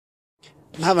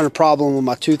I'm having a problem with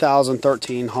my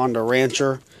 2013 Honda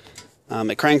Rancher.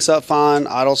 It cranks up fine,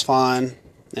 idles fine,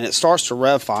 and it starts to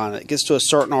rev fine. It gets to a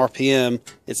certain RPM.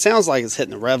 It sounds like it's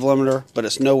hitting the rev limiter, but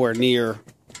it's nowhere near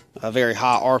a very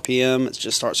high RPM. It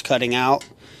just starts cutting out.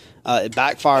 It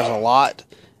backfires a lot.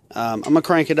 I'm going to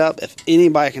crank it up. If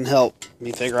anybody can help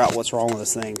me figure out what's wrong with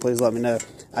this thing, please let me know.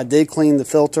 I did clean the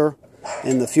filter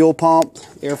and the fuel pump.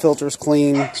 Air filter's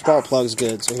clean. Spark plug's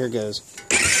good, so here goes.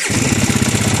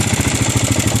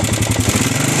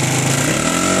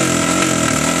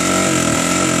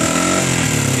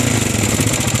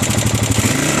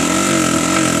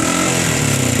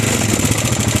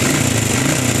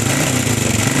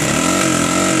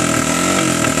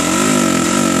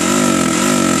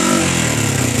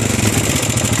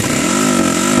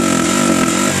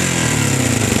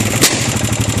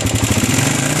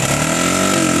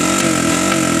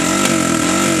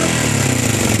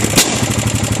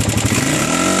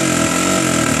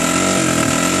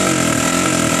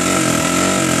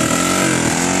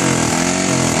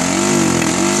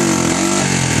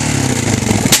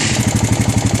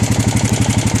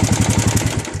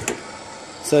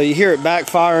 So you hear it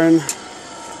backfiring.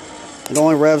 It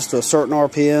only revs to a certain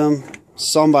RPM.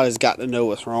 Somebody's got to know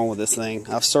what's wrong with this thing.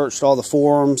 I've searched all the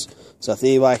forums, so if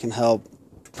anybody can help,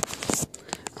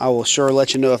 I will sure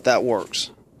let you know if that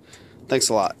works. Thanks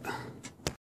a lot.